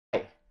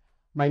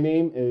My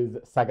name is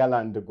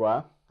Sagala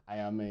Ndugwa. I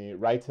am a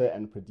writer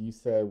and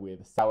producer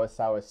with Sawa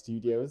Sawa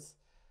Studios,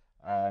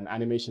 an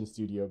animation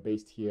studio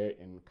based here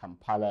in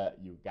Kampala,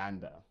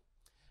 Uganda.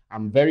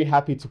 I'm very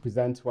happy to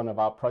present one of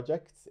our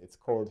projects. It's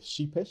called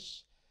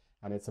Sheepish,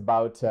 and it's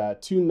about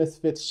two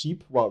misfit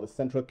sheep. Well, the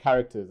central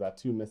characters are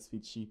two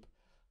misfit sheep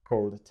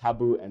called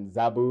Tabu and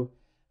Zabu,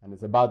 and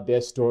it's about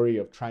their story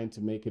of trying to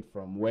make it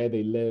from where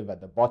they live at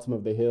the bottom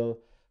of the hill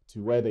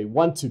to where they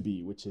want to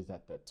be, which is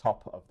at the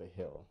top of the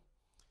hill.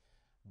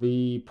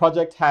 The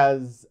project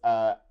has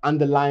an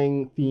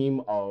underlying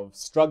theme of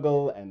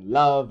struggle and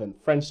love and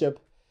friendship,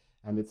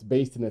 and it's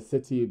based in a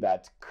city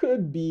that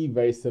could be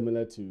very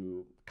similar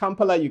to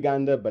Kampala,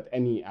 Uganda, but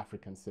any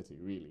African city,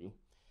 really.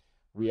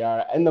 We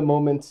are in the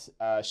moment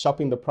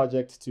shopping the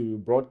project to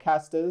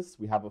broadcasters.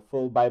 We have a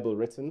full Bible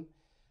written,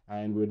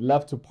 and we'd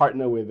love to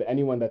partner with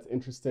anyone that's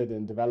interested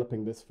in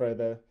developing this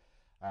further.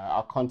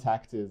 Our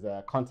contact is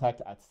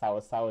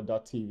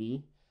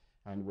contact@sawasawa.tv,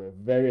 and we're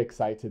very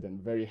excited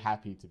and very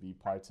happy to be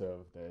part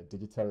of the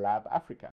Digital Lab Africa.